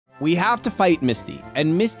We have to fight Misty,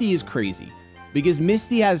 and Misty is crazy because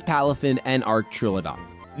Misty has Palafin and Arctrilodon.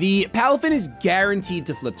 The Palafin is guaranteed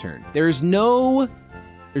to flip turn. There's no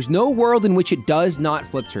world in which it does not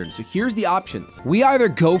flip turn. So here's the options. We either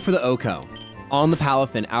go for the Oko on the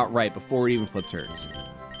Palafin outright before it even flip turns,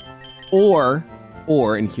 or,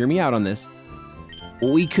 and hear me out on this,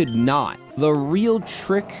 we could not. The real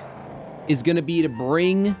trick is gonna be to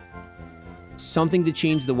bring something to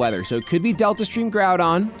change the weather. So it could be Delta Stream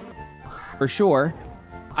Groudon, for sure.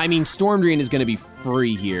 I mean, Storm Drain is gonna be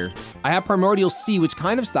free here. I have Primordial Sea, which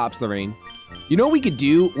kind of stops the rain. You know what we could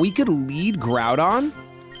do? We could lead Groudon,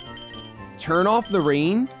 turn off the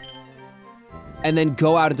rain, and then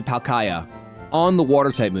go out into Palkia on the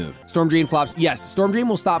water type move. Storm Drain flops. Yes, Storm Drain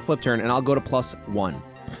will stop flip turn, and I'll go to +1,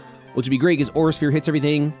 which would be great because Aura Sphere hits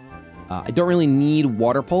everything. I don't really need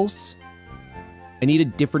Water Pulse. I need a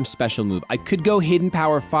different special move. I could go Hidden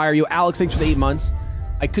Power Fire. Yo, Alex, thanks for the 8 months.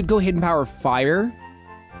 I could go Hidden Power Fire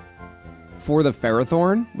for the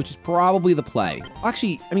Ferrothorn, which is probably the play.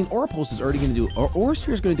 Actually, I mean, Aura Pulse is already gonna do, Aura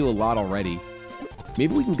Sphere is gonna do a lot already.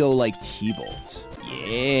 Maybe we can go like T-Bolt.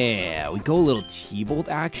 Yeah, we go a little T-Bolt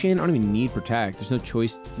action. I don't even need Protect. There's no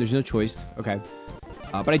choice. There's no choice. Okay.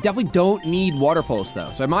 But I definitely don't need Water Pulse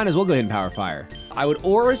though, so I might as well go ahead and Power Fire. I would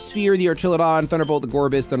Aura Sphere the Arctrilodon, Thunderbolt the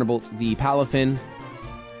Gorbis, Thunderbolt the Palafin.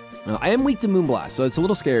 I am weak to Moonblast, so it's a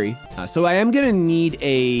little scary. So I am gonna need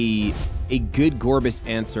a good Gorbis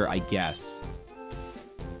answer, I guess.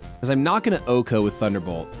 Because I'm not gonna Oko with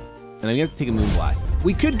Thunderbolt, and I'm gonna have to take a Moonblast.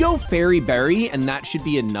 We could go Fairy Berry, and that should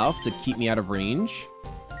be enough to keep me out of range.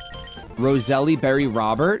 Roselli Berry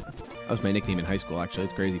Robert. That was my nickname in high school, actually.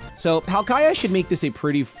 It's crazy. So Palkia should make this a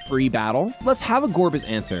pretty free battle. Let's have a Gorbis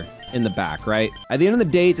answer in the back, right? At the end of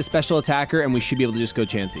the day, it's a special attacker, and we should be able to just go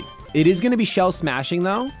Chansey. It is going to be Shell Smashing,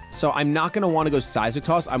 though, so I'm not going to want to go Seismic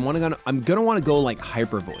Toss. I'm going to want to go, like,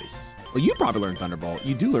 Hyper Voice. Well, you probably learned Thunderbolt.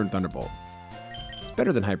 You do learn Thunderbolt. It's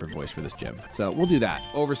better than Hyper Voice for this gym. So we'll do that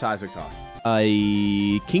over Seismic Toss.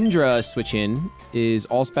 Kingdra switch in is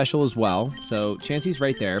all special as well, so Chansey's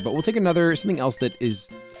right there, but we'll take something else that is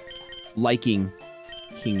liking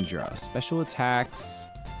Kingdra. Special attacks.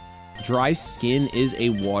 Dry Skin is a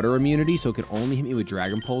water immunity, so it can only hit me with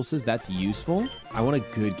Dragon Pulses. That's useful. I want a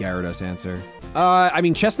good Gyarados answer. I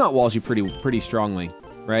mean, Chestnut walls you pretty strongly,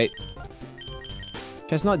 right?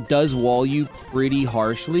 Chestnut does wall you pretty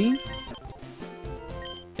harshly.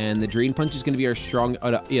 And the Drain Punch is going to be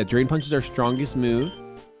our Drain Punch is our strongest move.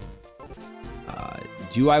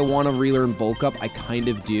 Do I want to relearn Bulk Up? I kind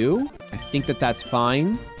of do. I think that's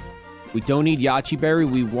fine. We don't need Yachi Berry.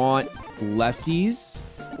 We want Lefties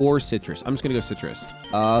or Citrus. I'm just gonna go Citrus.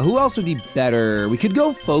 Who else would be better? We could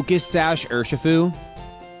go Focus Sash Urshifu.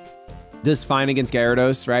 Does fine against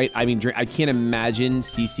Gyarados, right? I mean, I can't imagine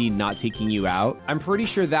CC not taking you out. I'm pretty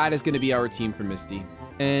sure that is gonna be our team for Misty.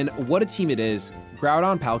 And what a team it is.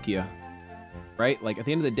 Groudon Palkia, right? Like at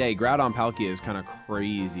the end of the day, Groudon Palkia is kind of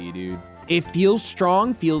crazy, dude. It feels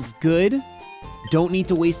strong, feels good. Don't need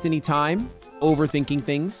to waste any time overthinking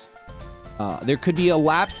things. There could be a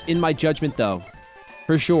lapse in my judgment, though.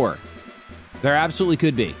 For sure. There absolutely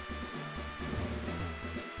could be. Do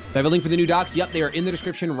I have a link for the new docs? Yep, they are in the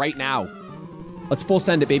description right now. Let's full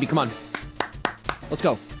send it, baby. Come on. Let's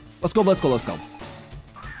go. Let's go, let's go, let's go.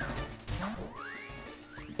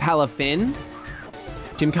 Palafin.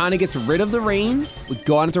 Gymkhana gets rid of the rain. We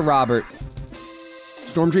go on into Robert.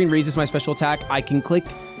 Storm Drain raises my special attack. I can click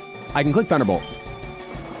Thunderbolt.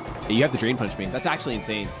 Yeah, you have to Drain Punch me. That's actually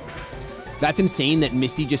insane. That's insane that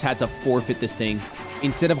Misty just had to forfeit this thing.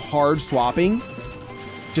 Instead of hard swapping,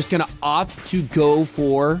 just gonna opt to go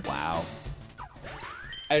for... Wow.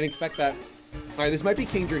 I didn't expect that. All right, this might be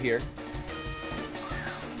Kingdra here.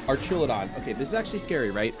 Arctrilodon. Okay, this is actually scary,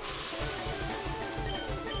 right?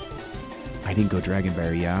 I didn't go Dragon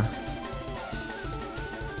Berry, yeah.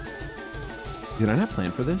 Did I not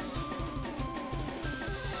plan for this?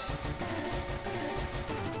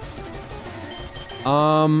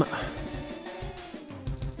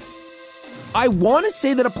 I want to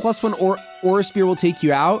say that a +1 Aura Sphere will take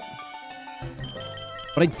you out,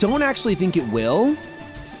 but I don't actually think it will.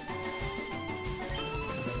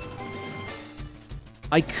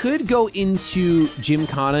 I could go into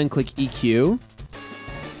Gymkhana and click EQ.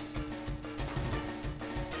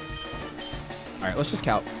 All right, let's just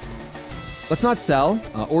count. Let's not sell.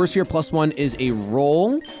 Aura Sphere +1 is a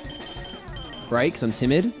roll, right? Because I'm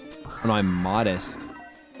timid. Oh, no, I'm modest.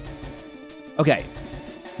 Okay.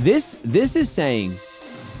 This is saying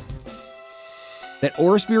that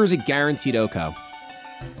Aura Sphere is a guaranteed Oko.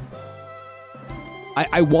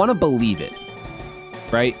 I want to believe it,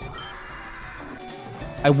 right?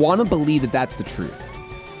 I want to believe that that's the truth.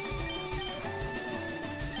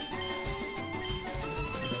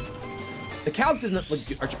 The calc doesn't look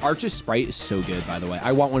good. Arch's sprite is so good, by the way.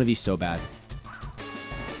 I want one of these so bad.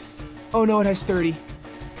 Oh no, it has 30.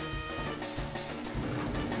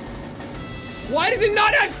 Why does it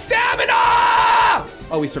not have stamina?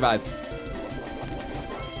 Oh, we survived.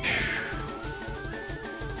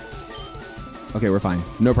 Okay, we're fine.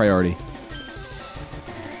 No priority.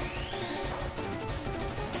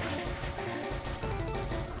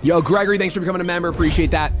 Yo, Gregory, thanks for becoming a member.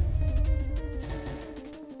 Appreciate that. All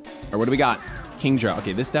right, what do we got? King draw.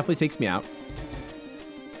 Okay, this definitely takes me out.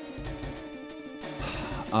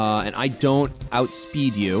 And I don't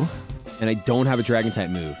outspeed you. And I don't have a dragon type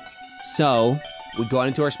move. So, we go out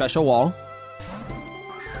into our special wall.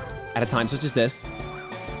 At a time such as this.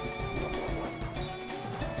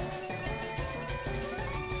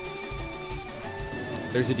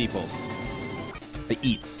 There's the D-pulse. It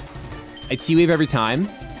eats. I T-wave every time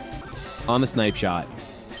on the snipe shot.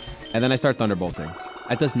 And then I start thunderbolting.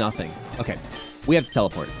 That does nothing. Okay, we have to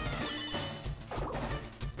teleport.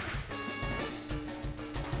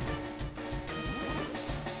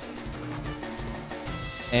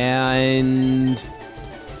 And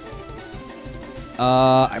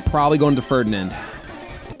I probably go into Ferdinand.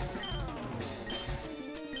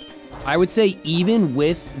 I would say even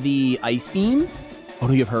with the ice beam. Oh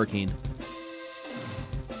no, you have Hurricane.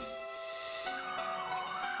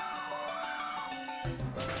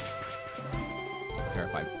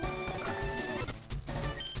 Terrified.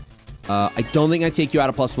 I don't think I take you out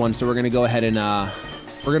of +1, so we're gonna go ahead and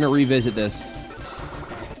we're gonna revisit this. All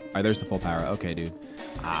right, there's the full power. Okay, dude.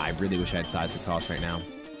 I really wish I had seismic toss right now.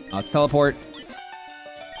 Let's teleport.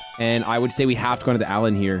 And I would say we have to go into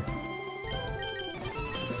Alan here.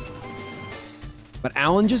 But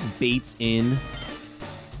Alan just baits in.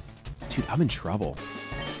 Dude, I'm in trouble.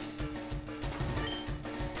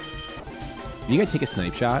 You think I take a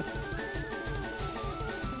snipe shot?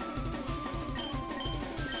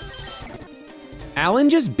 Alan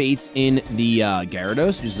just baits in the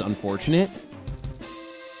Gyarados, which is unfortunate.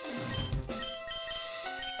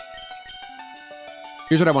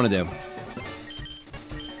 Here's what I want to do.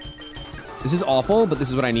 This is awful, but this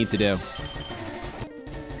is what I need to do.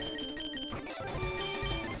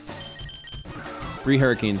 Three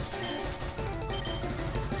Hurricanes.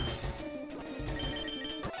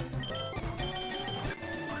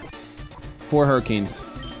 Four Hurricanes.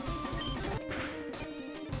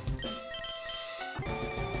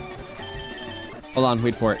 Hold on,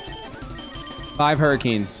 wait for it. 5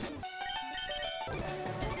 Hurricanes.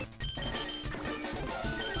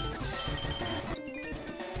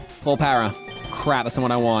 Full para. Crap, that's not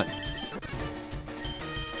what I want.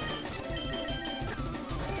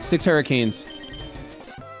 6 Hurricanes.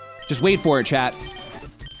 Just wait for it, chat.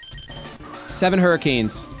 7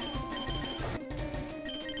 Hurricanes.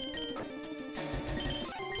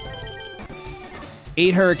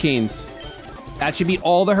 8 Hurricanes. That should be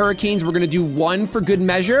all the Hurricanes. We're gonna do 1 for good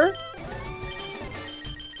measure.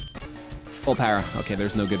 Full para. Okay,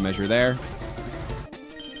 there's no good measure there.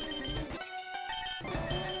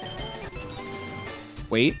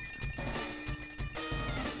 Wait.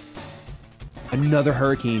 Another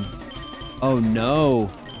Hurricane. Oh no.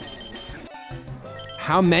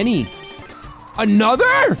 How many?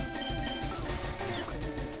 Another?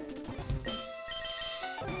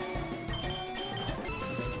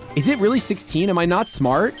 Is it really 16? Am I not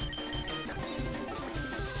smart?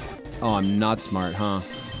 Oh, I'm not smart, huh?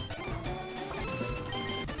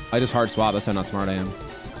 I just hard swap. That's how not smart I am.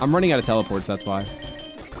 I'm running out of teleports, that's why.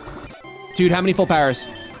 Dude, how many full powers?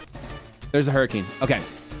 There's the Hurricane. Okay.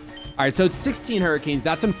 All right, so it's 16 Hurricanes.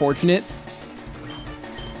 That's unfortunate.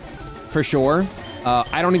 For sure.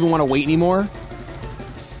 I don't even want to wait anymore.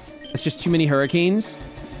 It's just too many Hurricanes.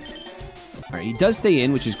 All right, he does stay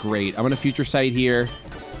in, which is great. I'm going to Future Sight here.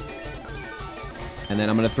 And then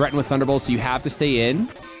I'm going to threaten with Thunderbolt, so you have to stay in.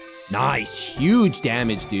 Nice. Huge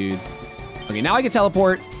damage, dude. Okay, now I can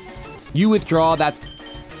teleport. You withdraw. That's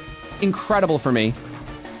incredible for me.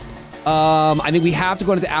 I think we have to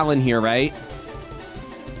go into Alan here, right?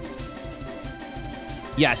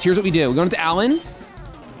 Yes, here's what we do. We go into Alan.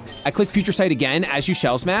 I click Future Sight again as you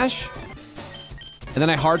Shell Smash. And then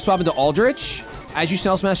I hard swap into Aldrich as you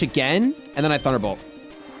Shell Smash again. And then I Thunderbolt.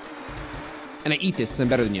 And I eat this because I'm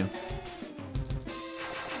better than you.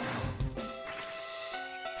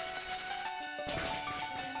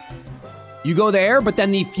 You go there, but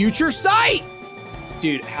then the Future Sight!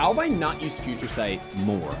 Dude, how have I not used Future Sight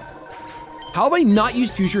more? How have I not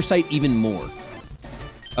used Future Sight even more?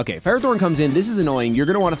 Okay, Ferrothorn comes in. This is annoying. You're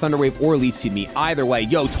going to want a Thunder Wave or Leech Seed me. Either way.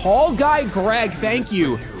 Yo, Tall Guy Greg, thank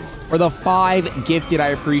you for the 5 gifted. I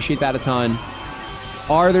appreciate that a ton.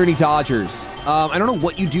 Are there any Dodgers? I don't know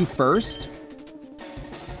what you do first.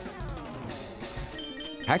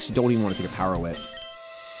 I actually don't even want to take a power whip.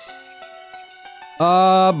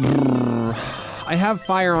 I have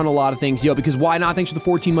fire on a lot of things. Yo, because why not? Thanks for the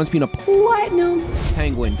 14 months being a platinum.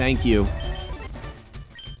 Penguin, thank you.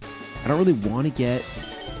 I don't really want to get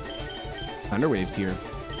Thunderwaved here.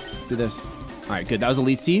 Let's do this. All right, good. That was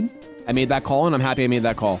Elite Seed. I made that call, and I'm happy I made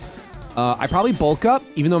that call. I probably bulk up,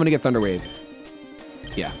 even though I'm going to get Thunderwaved.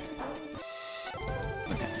 Yeah.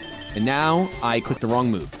 Okay. And now I clicked the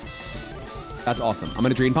wrong move. That's awesome. I'm going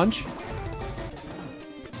to Drain Punch.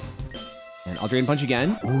 And I'll Drain Punch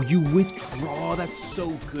again. Oh, you withdraw. That's so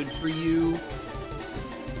good for you.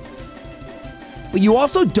 But you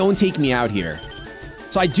also don't take me out here.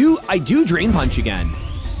 So I do Drain Punch again.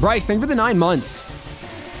 Bryce, thank you for the 9 months.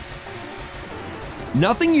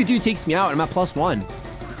 Nothing you do takes me out. I'm at +1.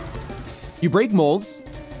 You break molds.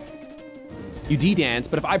 You D-dance,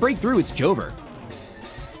 but if I break through, it's Jover.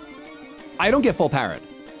 I don't get full parrot.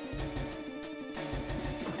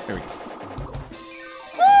 There we go.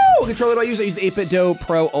 Woo! Controller do I use? I use the 8-Bit Do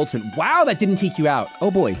Pro Ultimate. Wow, that didn't take you out. Oh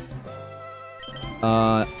boy.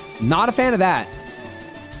 Not a fan of that.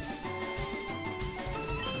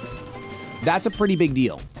 That's a pretty big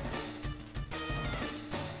deal.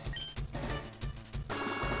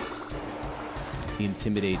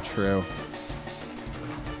 Intimidate, true.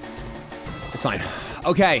 It's fine.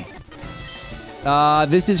 Okay.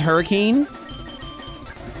 This is Hurricane.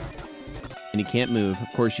 And you can't move. Of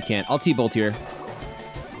course you can't. I'll T-Bolt here.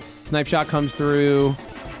 Snipe Shot comes through.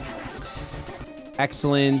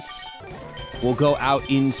 Excellent. We'll go out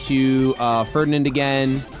into Ferdinand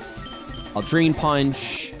again. I'll Drain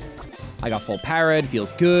Punch. I got full Parad.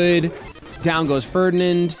 Feels good. Down goes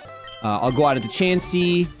Ferdinand. I'll go out into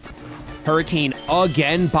Chansey. Hurricane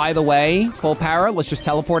again, by the way. Full Para. Let's just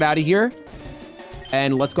teleport out of here.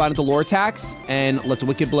 And let's go out into Lore Attacks. And let's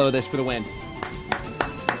Wicked Blow this for the win.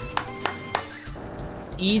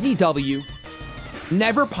 Easy W.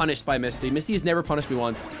 Never punished by Misty. Misty has never punished me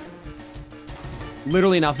once.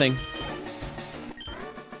 Literally nothing.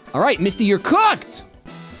 All right, Misty, you're cooked.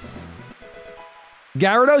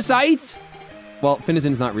 Gyarados Sights? Well,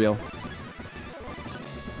 Finizen's not real.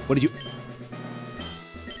 What did you...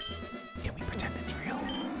 Can we pretend it's real?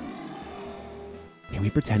 Can we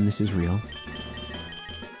pretend this is real?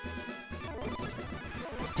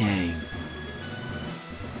 Dang.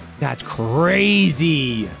 That's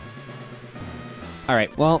crazy. All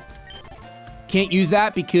right, well, can't use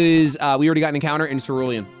that because we already got an encounter in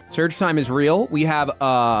Cerulean. Surge Time is real. We have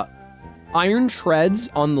Iron Treads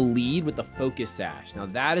on the lead with the Focus Sash. Now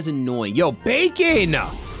that is annoying. Yo, Bacon!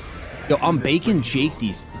 Yo, I'm Bacon Jake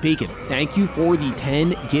these. Bacon, thank you for the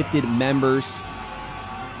 10 gifted members.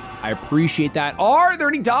 I appreciate that. Are there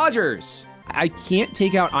any Dodgers? I can't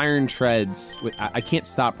take out Iron Treads. I can't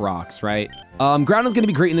stop rocks, right? Groundle's gonna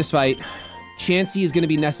be great in this fight. Chansey is gonna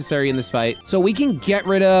be necessary in this fight. So we can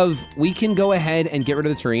go ahead and get rid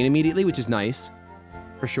of the terrain immediately, which is nice.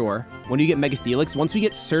 For sure. When do you get Mega Steelix? Once we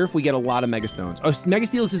get Surf, we get a lot of Mega Stones. Oh, Mega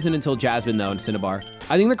Steelix isn't until Jasmine, though, and Cinnabar.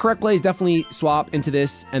 I think the correct play is definitely swap into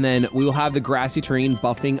this, and then we will have the Grassy Terrain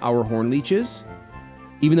buffing our Horn Leeches.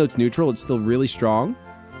 Even though it's neutral, it's still really strong.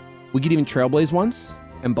 We could even Trailblaze once,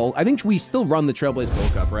 and bulk. I think we still run the Trailblaze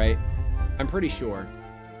bulk up, right? I'm pretty sure.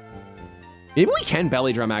 Maybe we can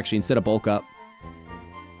Belly Drum, actually, instead of bulk up.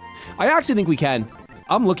 I actually think we can.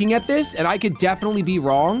 I'm looking at this, and I could definitely be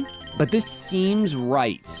wrong, but this seems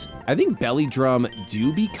right. I think Belly Drum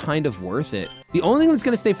do be kind of worth it. The only thing that's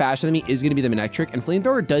gonna stay faster than me is gonna be the Manectric, and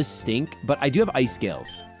Flamethrower does stink, but I do have Ice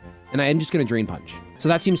Scales, and I am just gonna Drain Punch. So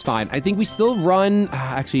that seems fine. I think we still run,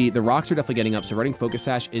 actually, the rocks are definitely getting up, so running Focus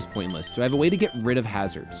Sash is pointless. So I have a way to get rid of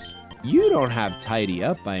hazards. You don't have Tidy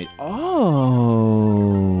Up by,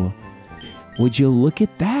 oh. Would you look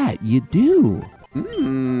at that? You do.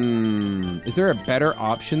 Is there a better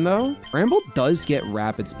option though? Bramble does get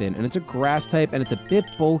Rapid Spin, and it's a grass type, and it's a bit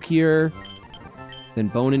bulkier than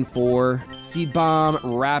Bonin 4. Seed Bomb,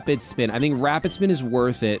 Rapid Spin. I think Rapid Spin is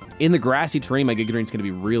worth it. In the grassy terrain, my Giga Drain's gonna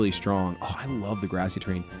be really strong. Oh, I love the grassy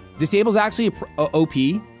terrain. Disable's actually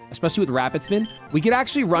OP, especially with Rapid Spin. We could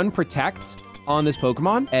actually run Protect on this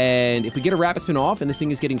Pokemon, and if we get a Rapid Spin off and this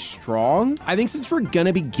thing is getting strong, I think since we're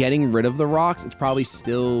gonna be getting rid of the rocks, it's probably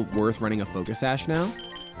still worth running a Focus Sash now.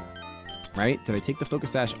 Right? Did I take the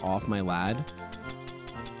Focus Sash off my lad?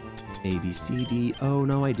 A, B, C, D. Oh,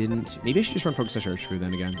 no, I didn't. Maybe I should just run Focus Sash Urshifu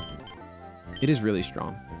then again. It is really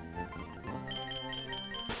strong.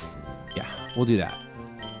 Yeah, we'll do that.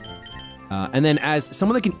 And then as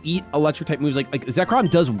someone that can eat electric type moves, like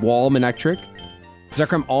Zekrom does wall Manectric.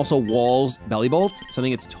 Zekrom also walls Belly Bolt, so I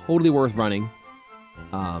think it's totally worth running.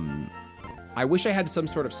 I wish I had some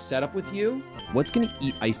sort of setup with you. What's gonna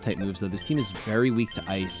eat ice type moves though? This team is very weak to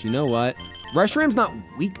ice. You know what? Reshiram's not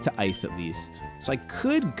weak to ice at least. So I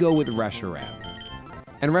could go with Reshiram.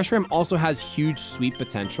 And Reshiram also has huge sweep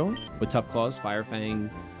potential with Tough Claws, Fire Fang.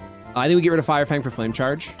 I think we get rid of Fire Fang for Flame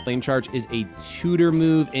Charge. Flame Charge is a tutor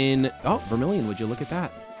move in... Oh, Vermilion, would you look at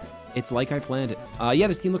that? It's like I planned it. Yeah,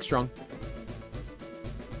 this team looks strong.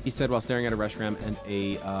 He said while staring at a Reshiram and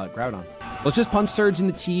a Groudon. Let's just punch Surge in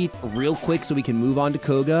the teeth real quick so we can move on to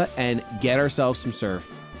Koga and get ourselves some Surf.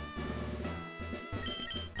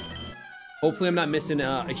 Hopefully I'm not missing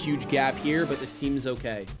a huge gap here, but this seems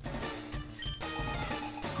okay.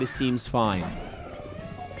 This seems fine.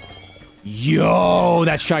 Yo,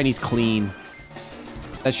 that shiny's clean.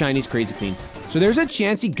 That shiny's crazy clean. So there's a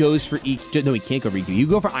chance he goes for EQ. No, he can't go for EQ. You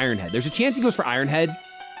go for Iron Head. There's a chance he goes for Iron Head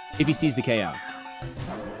if he sees the KO.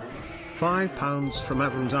 £5 from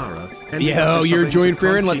Avantara. Yo, you're enjoying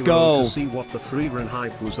Freerun? Let's go. To see what the Freerun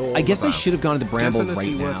hype was all I guess about. I should have gone to the Bramble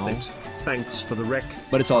Definitely right worth now. It. Thanks for the wreck.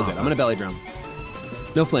 But it's all good. I'm gonna belly drum.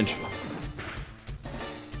 No flinch.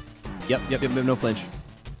 Yep, no flinch.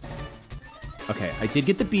 Okay, I did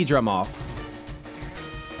get the B drum off.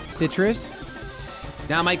 Citrus.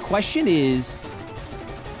 Now my question is,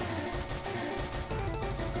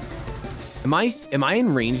 am I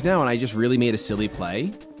in range now and I just really made a silly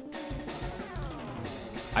play?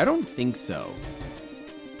 I don't think so.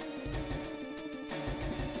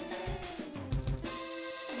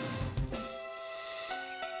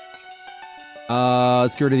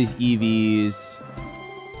 Let's get rid of these EVs.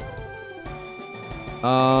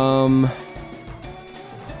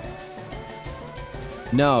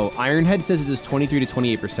 No, Iron Head says it does 23 to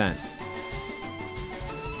 28%.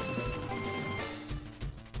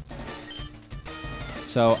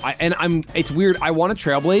 So it's weird. I want to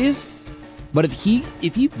Trailblaze, but if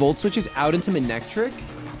he Volt switches out into Manectric,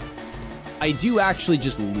 I do actually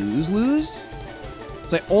just lose.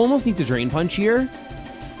 So I almost need to Drain Punch here.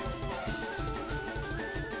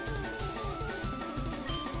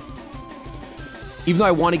 Even though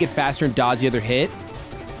I want to get faster and dodge the other hit,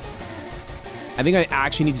 I think I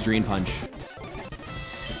actually need to Drain Punch.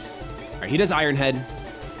 All right, he does Iron Head.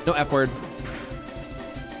 No F word.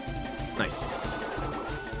 Nice.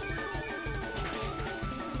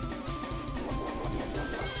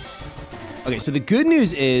 Okay, so the good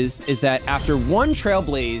news is that after one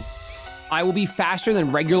Trailblaze, I will be faster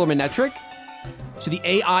than regular Manectric. So the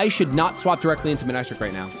AI should not swap directly into Manectric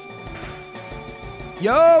right now.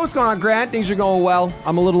 Yo, what's going on, Grant? Things are going well.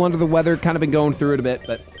 I'm a little under the weather, kind of been going through it a bit,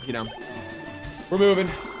 but you know, we're moving.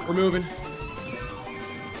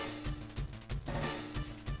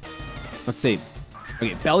 Let's see.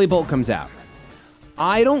 Okay, Belly Bolt comes out.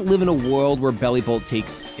 I don't live in a world where Belly Bolt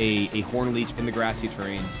takes a Horn Leech in the grassy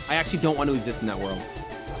terrain. I actually don't want to exist in that world.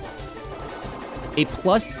 A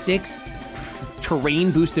 +6 terrain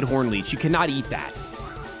boosted Horn Leech. You cannot eat that.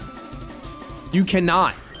 You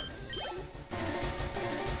cannot.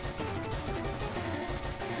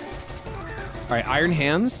 All right, Iron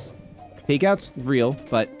Hands. Fake Out's real,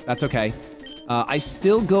 but that's okay. I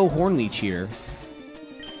still go Horn Leech here.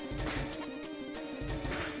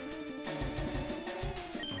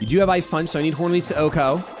 You do have Ice Punch, so I need Horn Leech to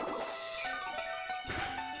OHKO.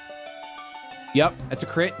 Yep, that's a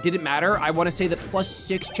crit. Didn't matter. I want to say that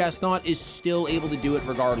 +6 Chestnut is still able to do it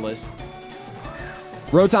regardless.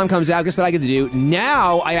 Rotom comes out. Guess what I get to do?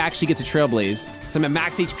 Now I actually get to Trailblaze. So I'm at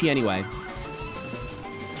max HP anyway.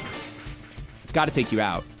 It's got to take you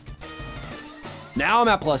out. Now I'm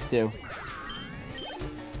at +2.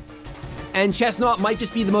 And Chestnut might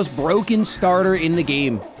just be the most broken starter in the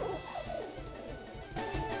game.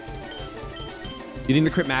 You think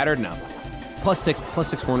the crit mattered? No.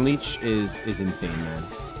 +6 Horn Leech is insane, man.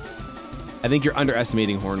 I think you're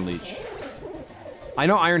underestimating Horn Leech. I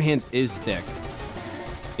know Iron Hands is thick.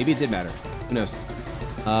 Maybe it did matter. Who knows?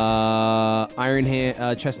 Iron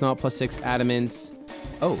Hand, Chestnut +6 Adamants.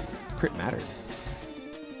 Oh, crit mattered.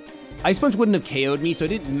 Ice Punch wouldn't have KO'd me, so it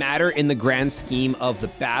didn't matter in the grand scheme of the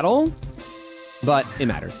battle, but it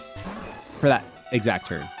mattered for that exact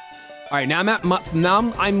turn. All right, now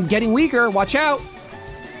I'm getting weaker. Watch out.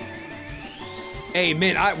 Hey,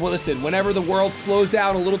 man, well, listen, whenever the world slows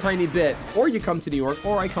down a little tiny bit, or you come to New York,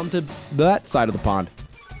 or I come to that side of the pond,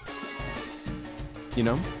 you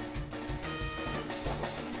know?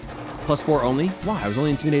 +4 only? Why? I was only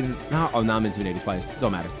intimidated. No, oh, now I'm intimidated twice.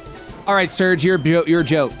 Don't matter. All right, Surge, you're a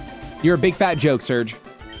joke. You're a big fat joke, Surge.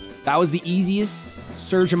 That was the easiest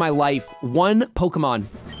Surge of my life. One Pokemon.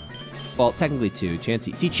 Well, technically two.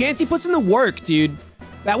 Chansey. See, Chansey puts in the work, dude.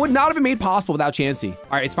 That would not have been made possible without Chansey.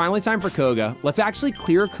 All right, it's finally time for Koga. Let's actually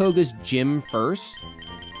clear Koga's gym first.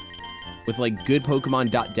 with like good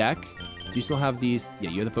Pokemon.deck. Do you still have these? Yeah,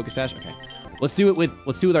 you have the Focus Sash? Okay. Let's do it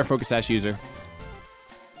with our Focus Sash user.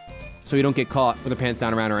 So we don't get caught with our pants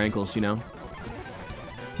down around our ankles, you know?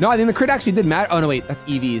 No, I think the crit actually did matter. Oh, no, wait. That's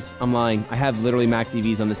EVs. I'm lying. I have literally max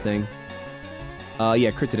EVs on this thing.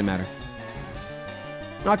 Yeah, crit didn't matter.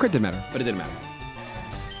 No, crit didn't matter, but it didn't matter.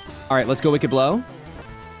 All right, let's go Wicked Blow.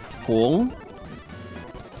 Cool.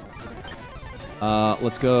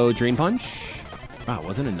 Let's go Drain Punch. Wow, it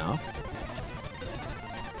wasn't enough.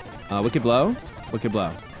 Wicked Blow. Wicked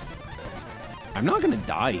Blow. I'm not gonna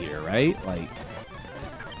die here, right? Like...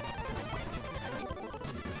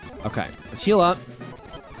 Okay, let's heal up.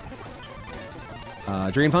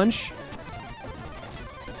 Drain Punch.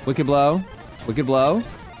 Wicked Blow. Wicked Blow.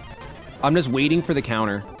 I'm just waiting for the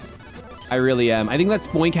counter. I really am. I think that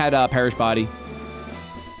Spoink had Perish Body.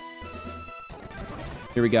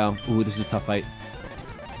 Here we go. Ooh, this is a tough fight.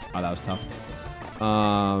 Oh, that was tough.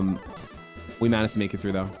 We managed to make it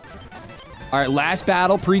through, though. All right, last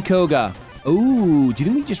battle, pre-Koga. Ooh, do you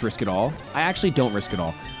think we just risk it all? I actually don't risk it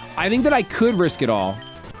all. I think that I could risk it all.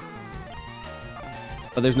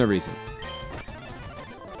 But there's no reason.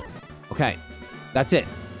 Okay, that's it.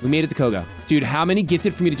 We made it to Koga. Dude, how many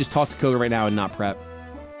gifted for me to just talk to Koga right now and not prep?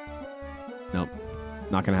 Nope,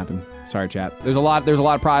 not gonna happen. Sorry, chat. There's a lot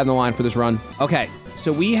of pride on the line for this run. Okay,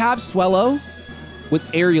 so we have Swellow with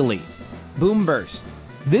Aerial Leap. Boom Burst.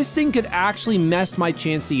 This thing could actually mess my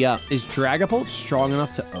Chansey up. Is Dragapult strong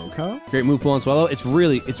enough to OHKO? Great move pool on Swellow. It's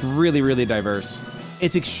really diverse.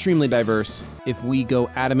 It's extremely diverse. If we go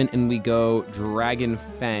Adamant and we go Dragon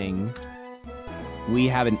Fang, we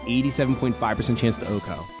have an 87.5% chance to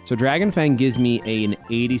OHKO. So Dragon Fang gives me an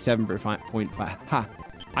 87.5. Ha.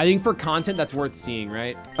 I think for content, that's worth seeing,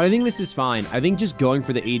 right? But I think this is fine. I think just going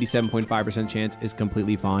for the 87.5% chance is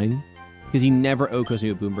completely fine, because he never OHKOs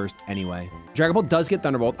me with Boom Burst anyway. Dragapult does get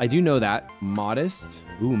Thunderbolt. I do know that. Modest.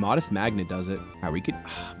 Ooh, Modest Magnet does it. All right, we could...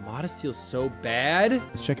 Modest feels so bad.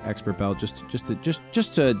 Let's check Expert Belt just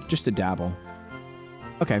to dabble.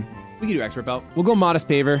 Okay, we can do Expert Belt. We'll go Modest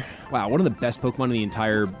Paver. Wow, one of the best Pokemon in the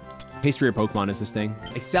entire history of Pokemon is this thing.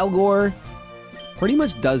 Excelgor pretty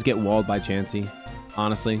much does get walled by Chansey,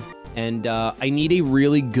 honestly. And I need a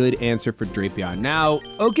really good answer for Drapion. Now,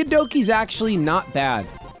 Okidoki's actually not bad.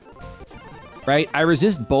 Right, I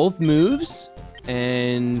resist both moves,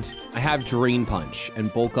 and I have Drain Punch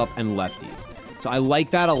and Bulk Up and Lefties. So I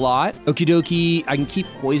like that a lot. Okie dokie, I can keep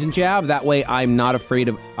Poison Jab. That way I'm not afraid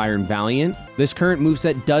of Iron Valiant. This current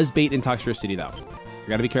moveset does bait in Toxtricity though. You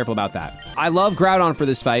gotta be careful about that. I love Groudon for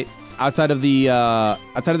this fight, outside of the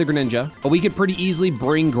Greninja. But we could pretty easily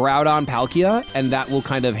bring Groudon Palkia, and that will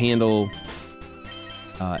kind of handle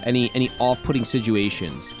any off-putting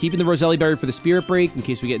situations. Keeping the Roselli Berry for the Spirit Break in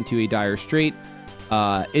case we get into a dire strait.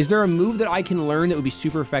 Is there a move that I can learn that would be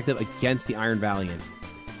super effective against the Iron Valiant?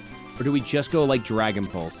 Or do we just go like Dragon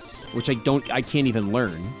Pulse, which I can't even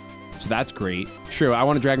learn. So that's great. True, I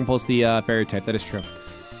want to Dragon Pulse the Fairy type. That is true.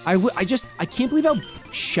 I can't believe how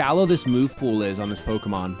shallow this move pool is on this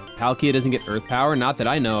Pokemon. Palkia doesn't get Earth Power, not that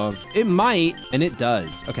I know of. It might, and it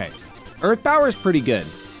does. Okay, Earth Power is pretty good.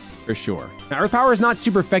 For sure. Now, Earth Power is not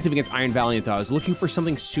super effective against Iron Valiant, though. I was looking for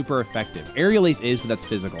something super effective. Aerial Ace is, but that's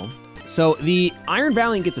physical. So the Iron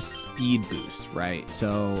Valiant gets a speed boost, right?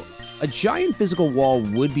 So a giant physical wall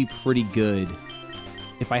would be pretty good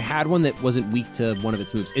if I had one that wasn't weak to one of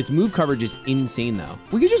its moves. Its move coverage is insane, though.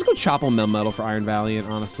 We could just go Chople Melmetal for Iron Valiant,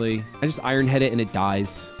 honestly. I just Iron Head it and it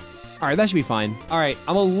dies. All right, that should be fine. All right,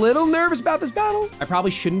 I'm a little nervous about this battle. I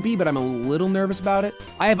probably shouldn't be, but I'm a little nervous about it.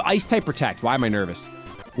 I have Ice-type Protect. Why am I nervous?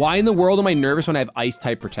 Why in the world am I nervous when I have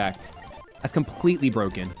Ice-type Protect? That's completely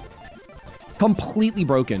broken. Completely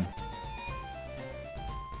broken.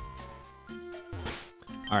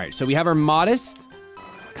 All right, so we have our Modest,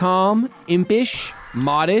 Calm, Impish,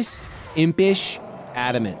 Modest, Impish,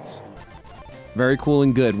 Adamant. Very cool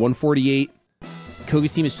and good. 148.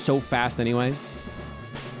 Koga's team is so fast anyway.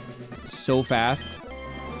 So fast.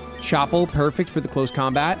 Chople, perfect for the close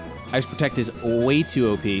combat. Ice Protect is way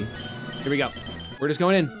too OP. Here we go. We're just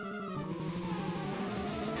going in.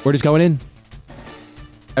 We're just going in.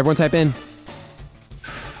 Everyone type in.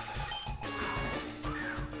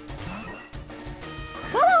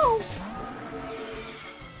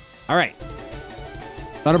 All right.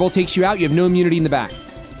 Thunderbolt takes you out. You have no immunity in the back.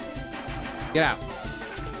 Get out.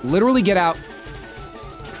 Literally get out.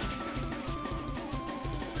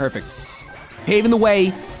 Perfect. Paving the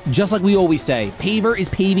way, just like we always say. Paver is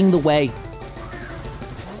paving the way.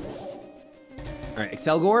 All right,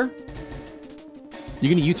 Excelgor.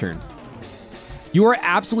 You're gonna U-turn. You are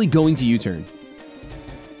absolutely going to U-turn.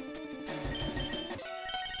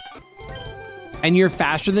 And you're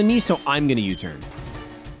faster than me, so I'm gonna U-turn.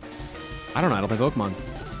 I don't know, I don't play Pokemon.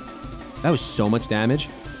 That was so much damage.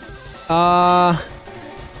 I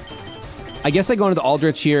guess I go into the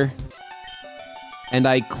Aldrich here. And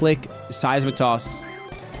I click Seismic Toss.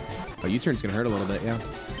 Oh, U-turn's gonna hurt a little bit, yeah.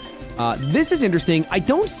 This is interesting. I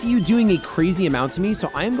don't see you doing a crazy amount to me, so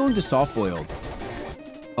I am going to Soft Boiled.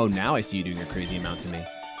 Oh, now I see you doing a crazy amount to me.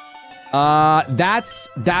 That's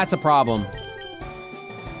a problem.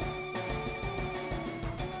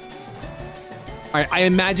 All right, I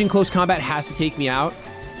imagine close combat has to take me out.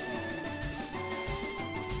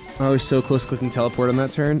 I was so close clicking teleport on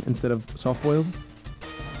that turn instead of Soft Boiled.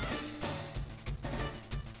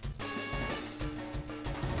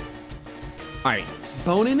 All right,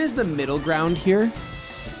 Bone-In is the middle ground here.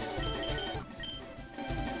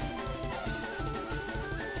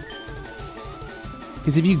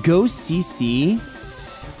 Because if you go CC,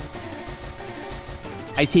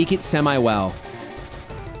 I take it semi-well.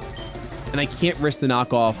 And I can't risk the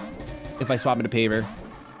knockoff if I swap into Paver.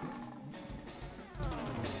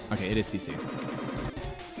 Okay, it is CC.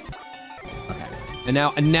 Okay,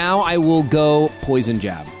 and now I will go Poison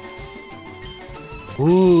Jab.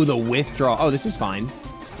 Ooh, the withdraw. Oh, this is fine.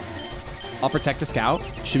 I'll protect the Scout.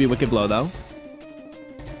 Should be Wicked Blow, though.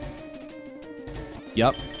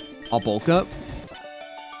 Yep. I'll bulk up.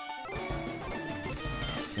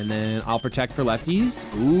 And then I'll protect for lefties.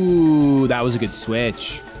 Ooh, that was a good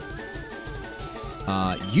switch.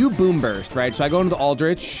 You Boom Burst, right? So I go into the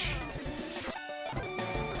Aldrich.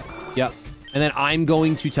 Yep. And then I'm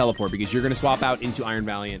going to teleport because you're going to swap out into Iron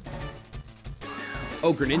Valiant.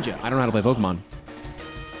 Oh, Greninja. I don't know how to play Pokemon.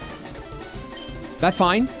 That's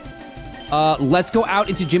fine. Let's go out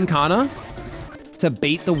into Gymkhana to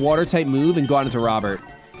bait the water type move and go out into Robert.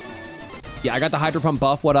 Yeah, I got the Hydro Pump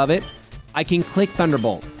buff. What of it? I can click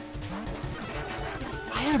Thunderbolt.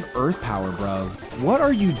 I have Earth Power, bro. What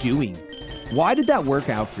are you doing? Why did that work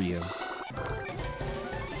out for you?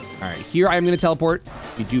 All right, here I am going to teleport.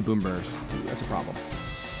 You do Boom Burst. Ooh, that's a problem.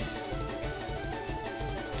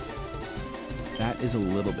 That is a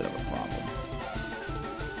little bit of a problem,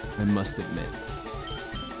 I must admit.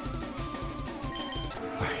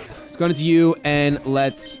 All right, let's go into you and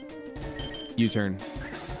let's U-turn.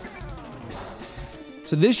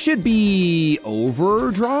 So this should be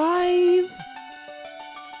Overdrive?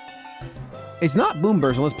 It's not Boom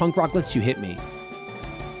Burst unless Punk Rock lets you hit me.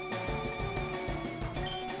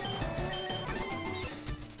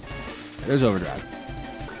 There's Overdrive.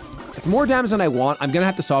 It's more damage than I want. I'm gonna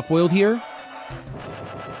have to Soft Boiled here.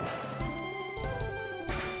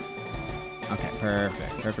 Okay,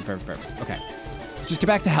 perfect. Okay, let's just get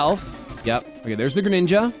back to health. Yep, okay, there's the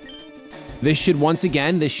Greninja. This should, once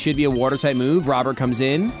again, this should be a water type move. Robert comes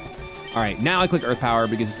in. All right, now I click Earth Power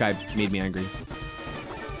because this guy made me angry.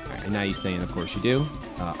 All right, and now you stay in, of course you do.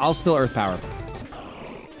 I'll still Earth Power.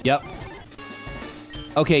 Yep.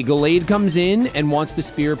 Okay, Gallade comes in and wants to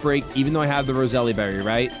Spirit Break, even though I have the Roselli Berry,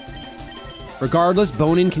 right? Regardless,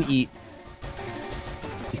 Bone-In can eat.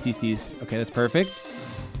 He CCs. Okay, that's perfect.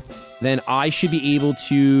 Then I should be able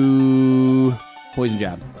to Poison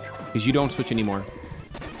Jab because you don't switch anymore.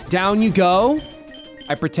 Down you go.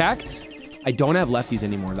 I protect. I don't have lefties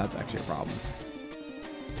anymore. That's actually a problem.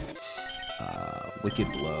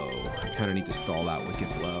 Wicked Blow. I kind of need to stall that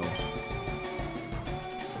Wicked Blow.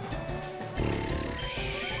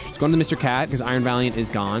 Let's go into Mr. Cat because Iron Valiant is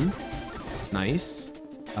gone. Nice.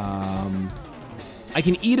 I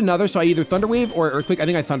can eat another, so I either Thunder Wave or Earthquake. I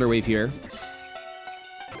think I Thunder Wave here.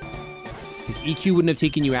 Because EQ wouldn't have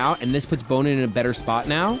taken you out, and this puts Bone-In in a better spot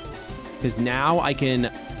now. Because now I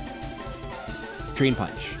can Drain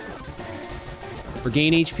Punch.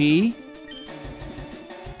 Regain HP.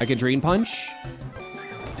 I can Drain Punch.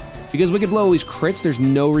 Because Wicked Blow always crits, there's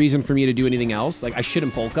no reason for me to do anything else. Like, I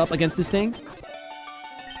shouldn't bulk up against this thing.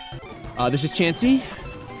 This is Chansey.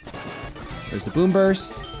 There's the Boom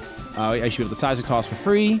Burst. I should be able to Seismic Toss for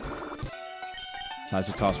free.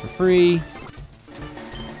 Seismic Toss for free.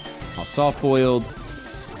 I'll Soft Boiled.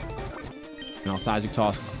 And I'll Seismic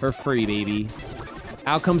Toss for free, baby.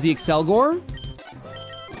 Out comes the Excelgor,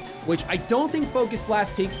 which I don't think Focus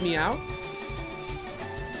Blast takes me out.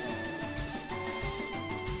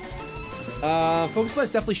 Focus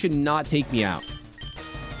Blast definitely should not take me out.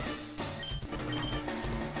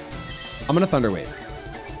 I'm gonna Thunder Wave.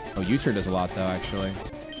 Oh, U-turn does a lot though, actually.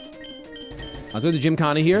 Let's go to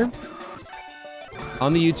Gymkhana here.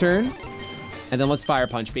 On the U-turn. And then let's Fire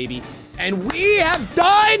Punch, baby. And we have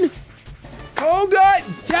done Koga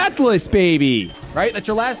Deathless, baby. Right? That's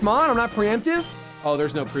your last mon? I'm not preemptive? Oh,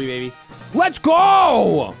 there's no pre, baby. Let's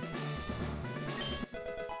go!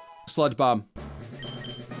 Sludge Bomb.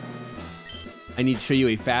 I need to show you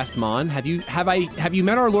a fast mon. Have you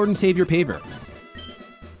met our Lord and Savior Paver?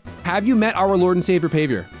 Have you met our Lord and Savior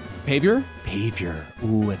Paver? Paver? Paver.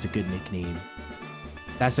 Ooh, that's a good nickname.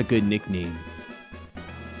 That's a good nickname.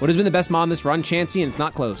 What has been the best mon this run? Chansey, and it's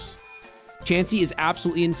not close. Chansey is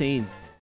absolutely insane.